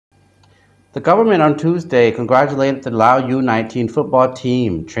The government on Tuesday congratulated the Lao U-19 football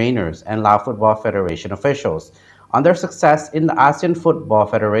team, trainers, and Lao Football Federation officials on their success in the ASEAN Football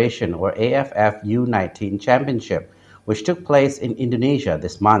Federation or AFF U-19 Championship, which took place in Indonesia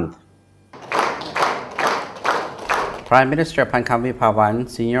this month. Prime Minister Phankham Viphavanh,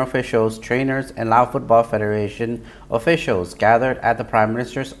 senior officials, trainers, and Lao Football Federation officials gathered at the Prime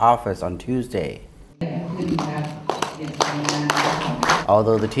Minister's office on Tuesday.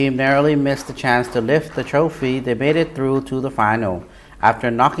 Although the team narrowly missed the chance to lift the trophy, they made it through to the final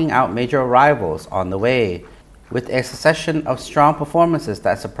after knocking out major rivals on the way, with a succession of strong performances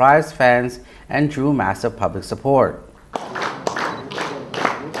that surprised fans and drew massive public support.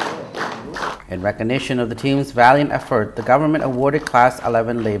 In recognition of the team's valiant effort, the government awarded Class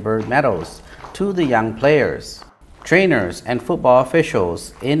 11 labor medals to the young players, trainers, and football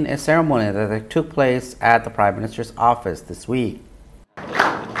officials in a ceremony that took place at the Prime Minister's office this week.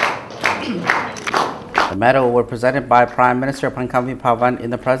 The medals were presented by Prime Minister Phankham Viphavanh in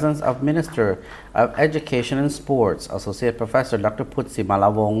the presence of Minister of Education and Sports, Associate Professor Dr. Putsi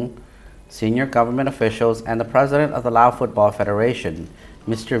Malavong, senior government officials, and the President of the Lao Football Federation,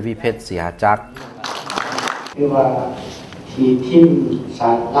 Mr. Viphet Sihachak. คือว่าทีมสา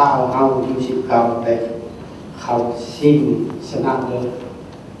ลาวเฮาU19ได้เข้าชิงชนะเลิศ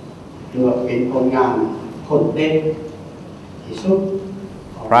ถือว่าเป็นผลงานโคตรเด่นที่สุด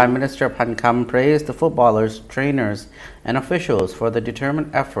Prime Minister Phankham praised the footballers, trainers, and officials for their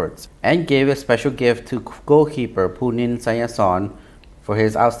determined efforts and gave a special gift to goalkeeper Punin Sayason for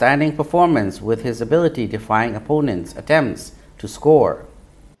his outstanding performance with his ability defying opponents' attempts to score.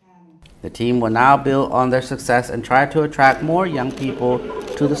 The team will now build on their success and try to attract more young people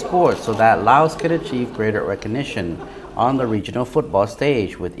to the sport so that Laos can achieve greater recognition on the regional football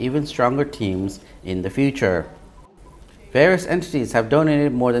stage with even stronger teams in the future. Various entities have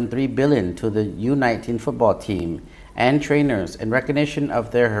donated more than $3 billion to the U-19 football team and trainers in recognition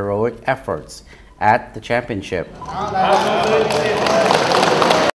of their heroic efforts at the championship.